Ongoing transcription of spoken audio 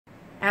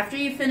After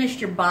you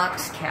finished your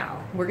box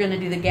cal, we're going to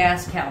do the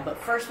gas cal, but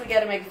first we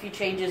got to make a few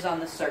changes on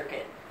the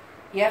circuit.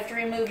 You have to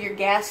remove your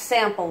gas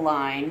sample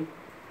line,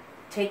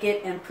 take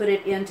it and put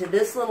it into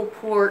this little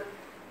port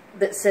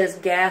that says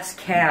gas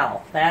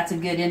cal. That's a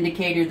good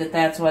indicator that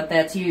that's what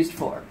that's used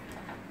for.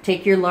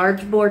 Take your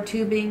large bore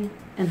tubing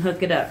and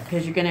hook it up,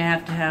 because you're going to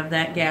have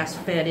that gas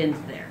fed into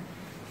there.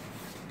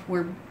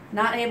 We're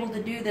not able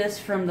to do this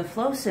from the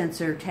flow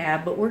sensor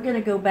tab, but we're going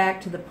to go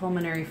back to the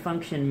pulmonary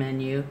function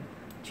menu.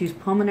 Choose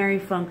pulmonary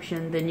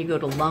function, then you go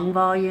to lung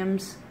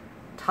volumes,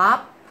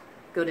 top,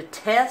 go to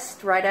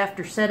test. Right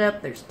after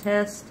setup, there's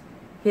test.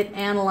 Hit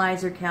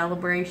analyzer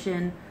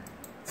calibration,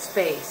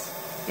 space.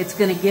 It's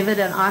going to give it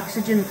an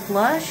oxygen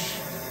flush.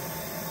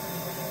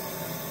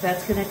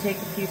 That's going to take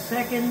a few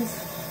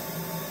seconds.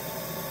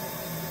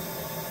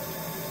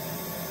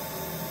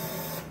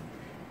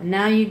 And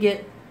now you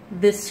get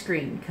this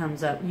screen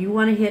comes up. You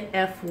want to hit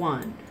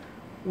F1.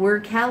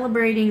 We're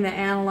calibrating the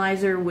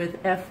analyzer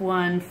with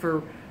F1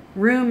 for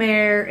room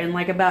air and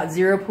like about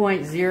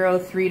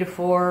 0.03 to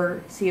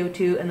 4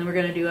 CO2, and then we're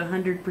going to do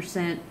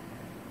 100%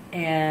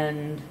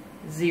 and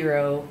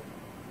 0.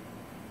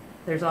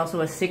 There's also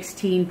a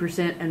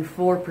 16% and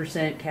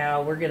 4%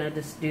 cal. We're going to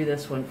just do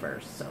this one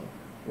first. So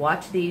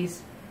watch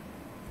these.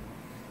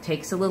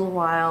 Takes a little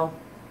while.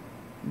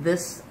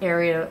 This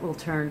area will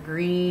turn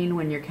green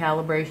when your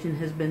calibration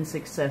has been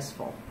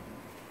successful.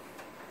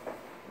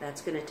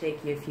 That's going to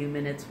take you a few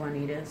minutes,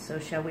 Juanita. So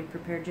shall we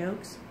prepare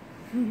jokes?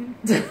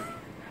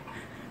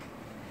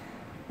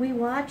 We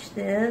watch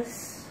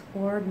this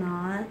or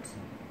not.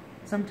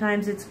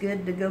 Sometimes it's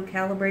good to go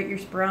calibrate your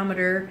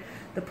spirometer,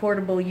 the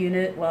portable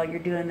unit, while you're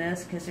doing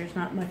this, because there's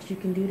not much you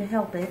can do to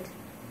help it.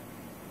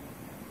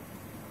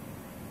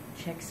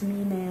 Check some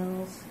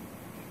emails.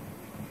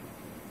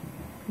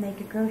 Make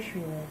a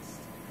grocery list.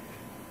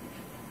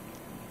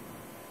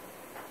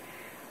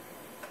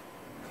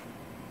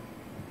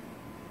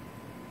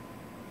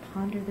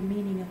 Ponder the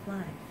meaning of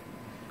life.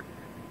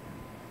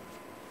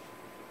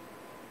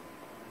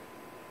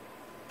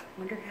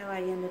 Wonder how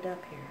I ended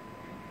up here.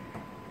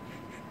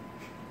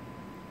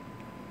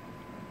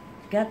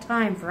 Got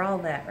time for all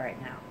that right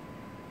now.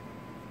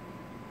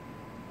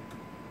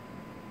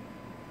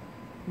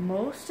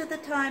 Most of the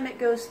time it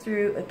goes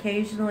through.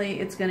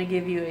 Occasionally it's going to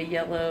give you a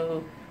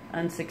yellow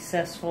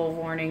unsuccessful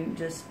warning.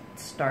 Just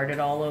start it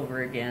all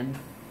over again.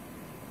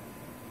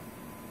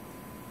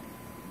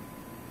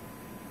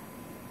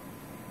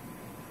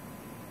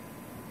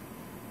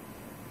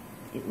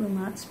 It will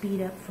not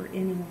speed up for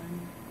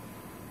anyone.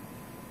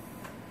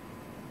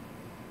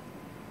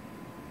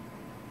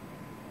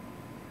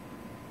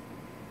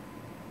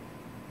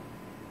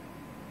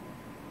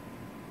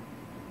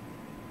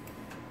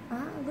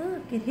 Ah,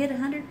 look, it hit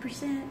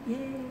 100%.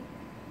 Yay.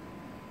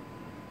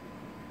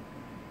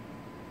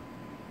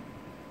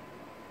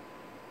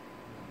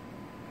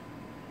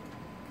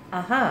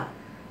 Aha,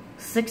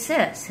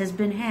 success has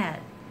been had,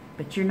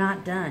 but you're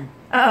not done.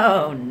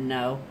 Oh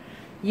no,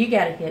 you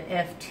gotta hit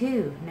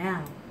F2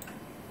 now.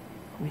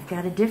 We've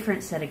got a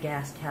different set of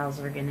gas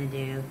cals we're gonna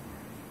do.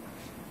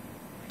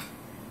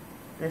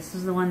 This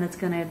is the one that's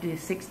gonna do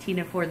 16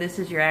 and 4. This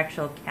is your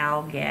actual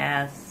cal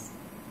gas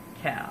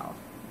cal.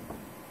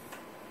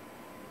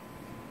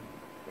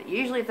 But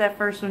usually if that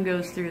first one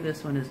goes through,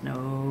 this one is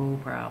no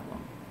problem.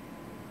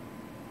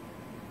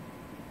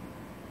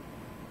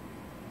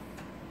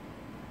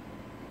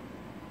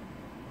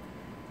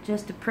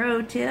 Just a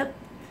pro tip,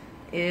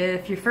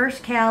 if your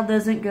first cal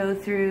doesn't go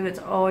through, it's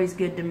always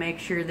good to make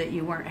sure that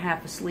you weren't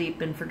half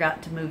asleep and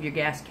forgot to move your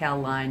gas cal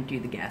line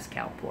to the gas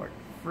cal port.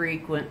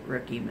 Frequent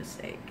rookie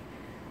mistake.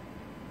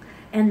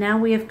 And now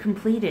we have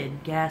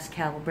completed gas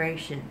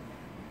calibration.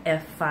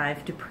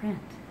 F5 to print.